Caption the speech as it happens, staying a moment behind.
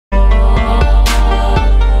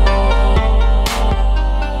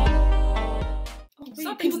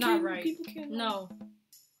No.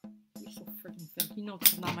 You're so freaking fake. You know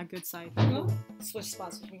it's not my good side. Switch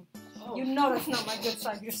spots with me. Oh. You know that's not my good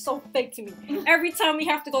side. You're so fake to me. Every time we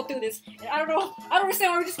have to go through this, and I don't know. I don't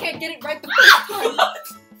understand why we just can't get it right the first time.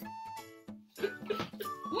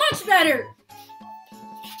 Much better.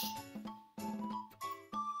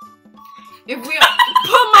 If we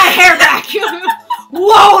put my hair back.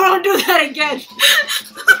 Whoa! Don't do that again.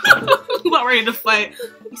 I'm not ready to fight.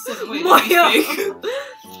 You said wait. Moya.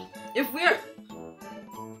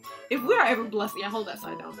 If we are ever blessed, yeah, hold that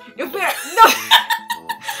side down. If we're no,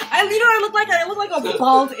 I look like a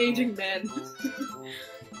bald aging man.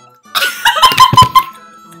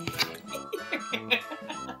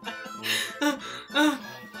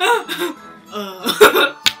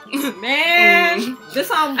 Man, this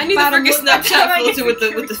how I need to freaking Snapchat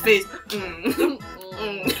filter with the face.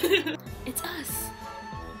 It's us.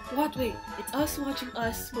 What? Wait, it's us watching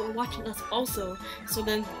us, but we're watching us also. So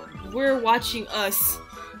then we're watching us.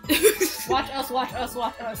 Watch us, watch us,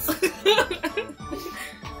 watch us.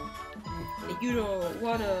 You don't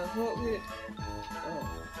wanna what with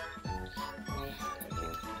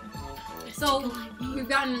So we've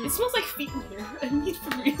gotten. It smells like feet in here. I need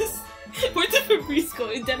Febreze. Where did Febreze go?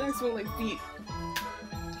 It doesn't smell like feet.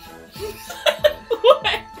 What?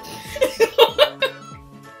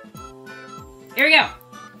 Here we go.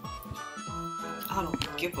 I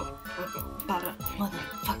don't give a fuck about a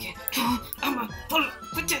motherfucking. I'ma pull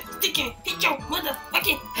put your stick in, hit your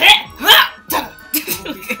motherfucking head. Don't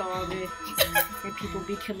be starving. And people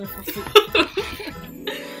be killing for food.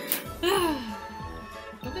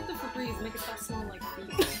 Look at the Febreze, make it stop smelling like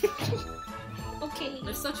feet. Okay.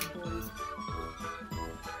 They're such boys.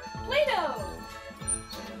 Play-Doh!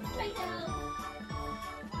 Play-Doh!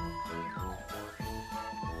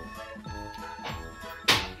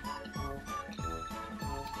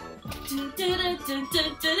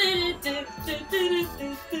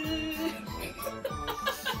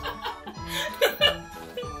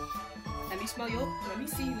 Let me smell your, let me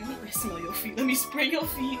see, let me smell your feet, let me spray your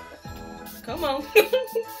feet. Come on.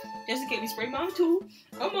 Just in case we spray mine too.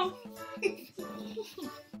 Come on.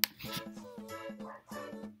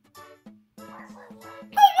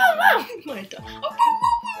 My dog.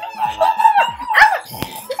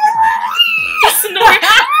 Snort.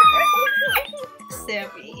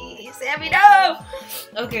 Sammy, no!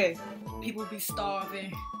 Okay. People be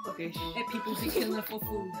starving. Okay. And people be killing for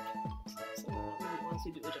food. Someone really wants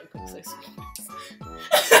to do a junk sex.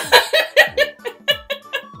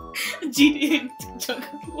 GD junk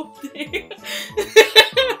all day.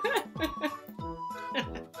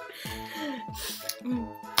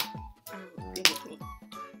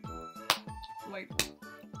 Wait.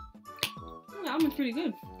 Oh, that one's pretty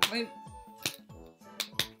good. Wait.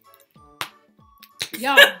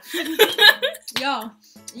 Yo.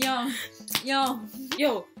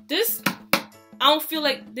 Yo, this I don't feel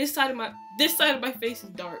like this side of my face is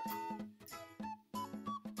dark.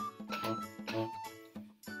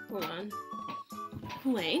 Hold on.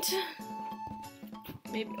 Wait.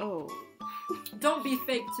 Maybe oh. Don't be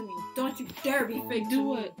fake to me. Don't you dare be fake to Do me.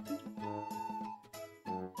 what?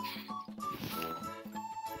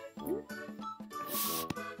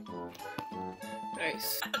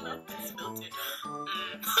 Nice.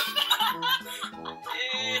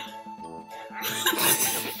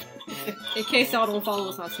 In case y'all don't follow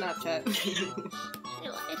us on Snapchat.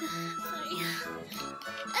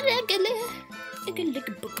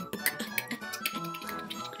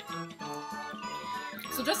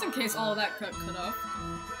 So just in case all of that cut off.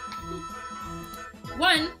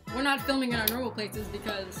 One, we're not filming in our normal places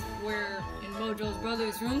because we're in Mojo's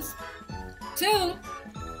brother's rooms. Two,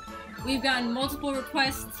 we've gotten multiple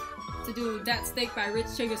requests to do that steak by Rich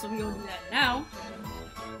Chigger, so we gonna do that now.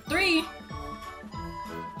 Three,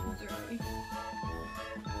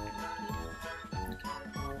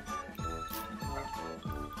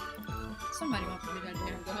 somebody want to be that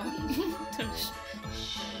damn dog.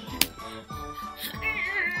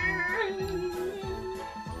 I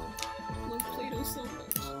love Play-Doh so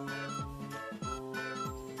much.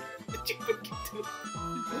 Did you break your tooth?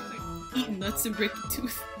 Eating nuts and break your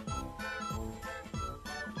tooth.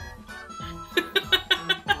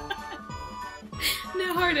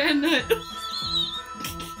 Not hard and nut.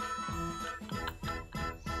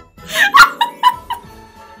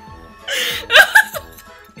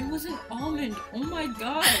 It was an almond. Oh my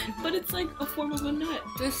god. But it's like a form of a nut.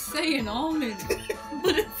 Just say an almond.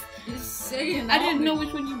 But it's, Just say an I almond. didn't know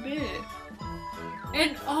which one you bit.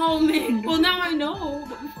 An almond. Well, now I know,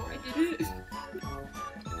 but before I did it.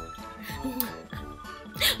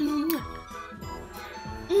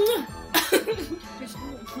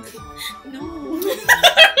 No.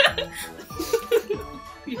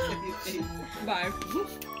 Bye.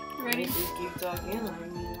 Ready? Just keep talking.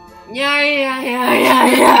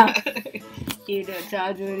 Yeah. You don't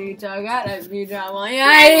talk to me, talk out of me, drama.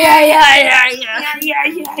 Yeah.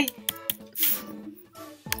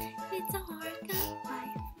 It's a hard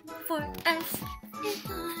life for us. It's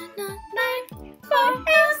hard life for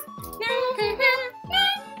us.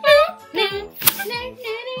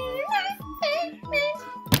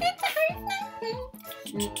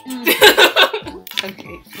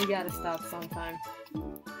 Okay. We gotta stop sometime.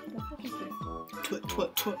 Twit.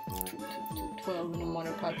 12 in the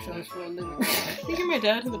morning pop shows for a living. You hear my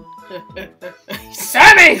dad in the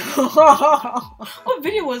Sammy! What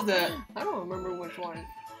video was that? I don't remember which one.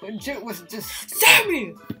 It was just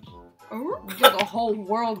Sammy! the whole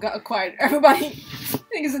world got quiet. Everybody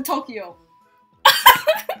niggas in Tokyo.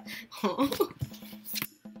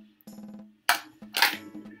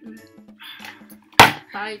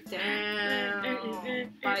 Bite down.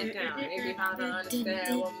 Maybe how to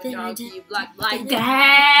understand what my jaw keep like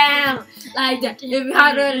down. Like that. Maybe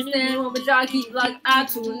how to understand what my jaw keep like. I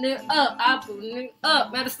tune it up.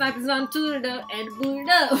 Matter snipers on tuned up and boot it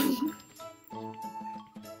up.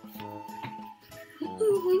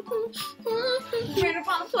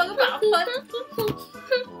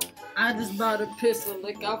 I just bought a pistol,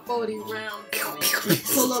 like got 40 rounds in it.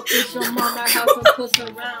 Pull up at your mama house and put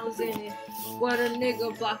some rounds in it. What a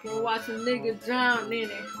nigga blocking, watch a nigga drown in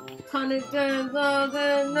it. 100 grams all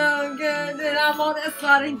good, no good. Then I'm on that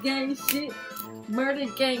slaughter gang shit. Murder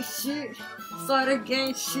gang shit. Slaughter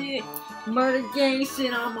gang shit. Murder gang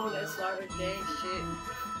shit. I'm on that slaughter gang shit.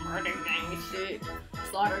 Murder gang shit.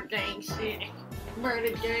 Slaughter gang shit.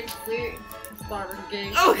 Murder gang shit. Slaughter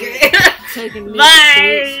gang Okay. shit. Taking nigga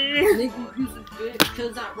bitch. Nigga piece of bitch.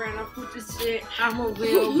 Cause I ran off with the shit. I'm a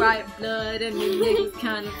real white blood and the niggas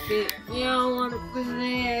kinda fit. You don't wanna put an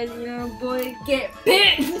ass, you know, boy, get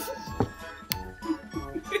bit.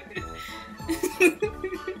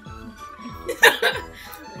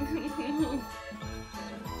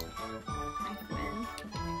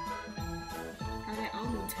 How that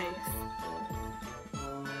almond taste?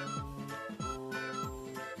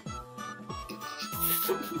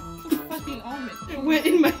 Fucking almond. It went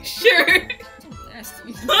in my shirt.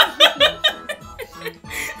 Nasty.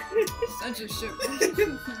 Such a sugar.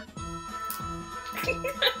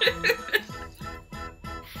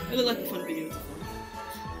 It looked like a fun video. It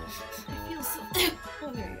feels so.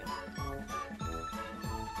 Oh, there you go.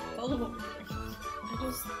 Hold on. I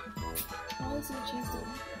just. All this is a chance to.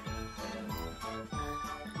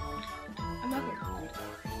 I'm not gonna hold it.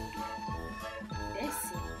 That's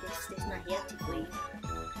not healthy for you.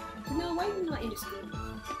 No, why are you not into school?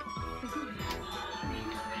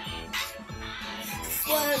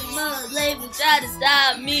 One more label try to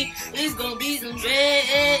stop me. It's gonna be some dread.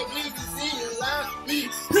 It's a lot of me.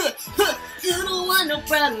 You don't want no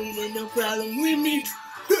problem with no problem with me.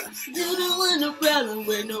 You don't want no problem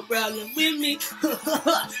with no problem with me.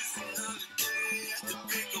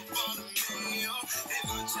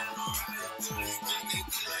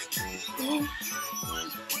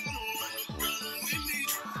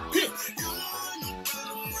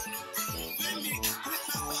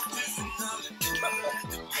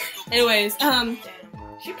 Anyways,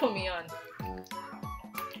 She put me on.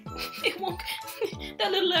 it won't.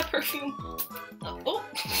 That little perfume. Oh,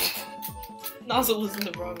 nozzle was in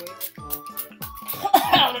the wrong way.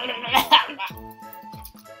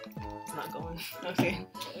 It's not going. Okay.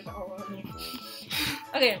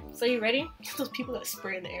 Okay, so you ready? Those people that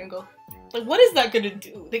spray in the air and go, like, what is that gonna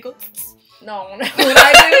do? They go. No, when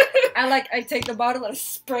I do, I take the bottle and I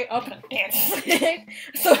spray up and I dance.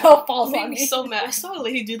 So it all falls It made on me me. so mad. I saw a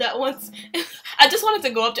lady do that once. I just wanted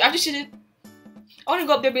to go up to after she did. I want to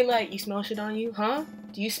go up there and be like, "You smell shit on you, huh?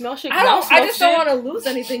 Do you smell shit?" I just don't want to lose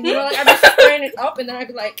anything, you know? Like, I'm just spraying it up and then I'd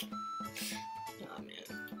be like, Nah, man.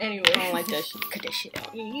 anyway. I don't like that shit. Cut that shit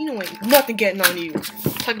out. You know ain't nothing getting on you.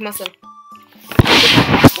 Talking to myself.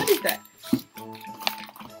 What is that?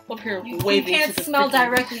 Up here You waving. can't to the smell freaking-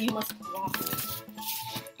 directly, you must walk it.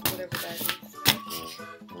 Whatever that is.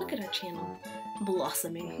 Look at our channel.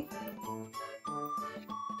 Blossoming.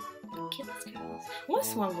 Guiltless girls. What's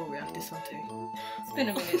Swan gonna react to something? It's been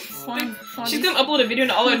a minute. Swan. She's gonna upload a video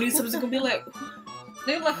and all our new subs are gonna be like,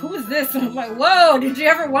 They're like, who is this? And I'm like, whoa, did you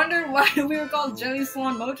ever wonder why we were called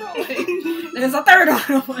jellyswanmojo? Like, there's a third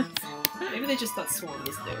one. maybe they just thought Swan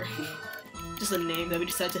was there. Just a name that we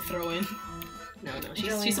decided to throw in. No,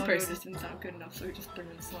 she's a person. Just didn't sound good enough, so we just put in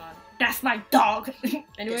a Swan. That's my dog.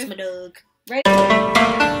 Anyway, That's my dog. right.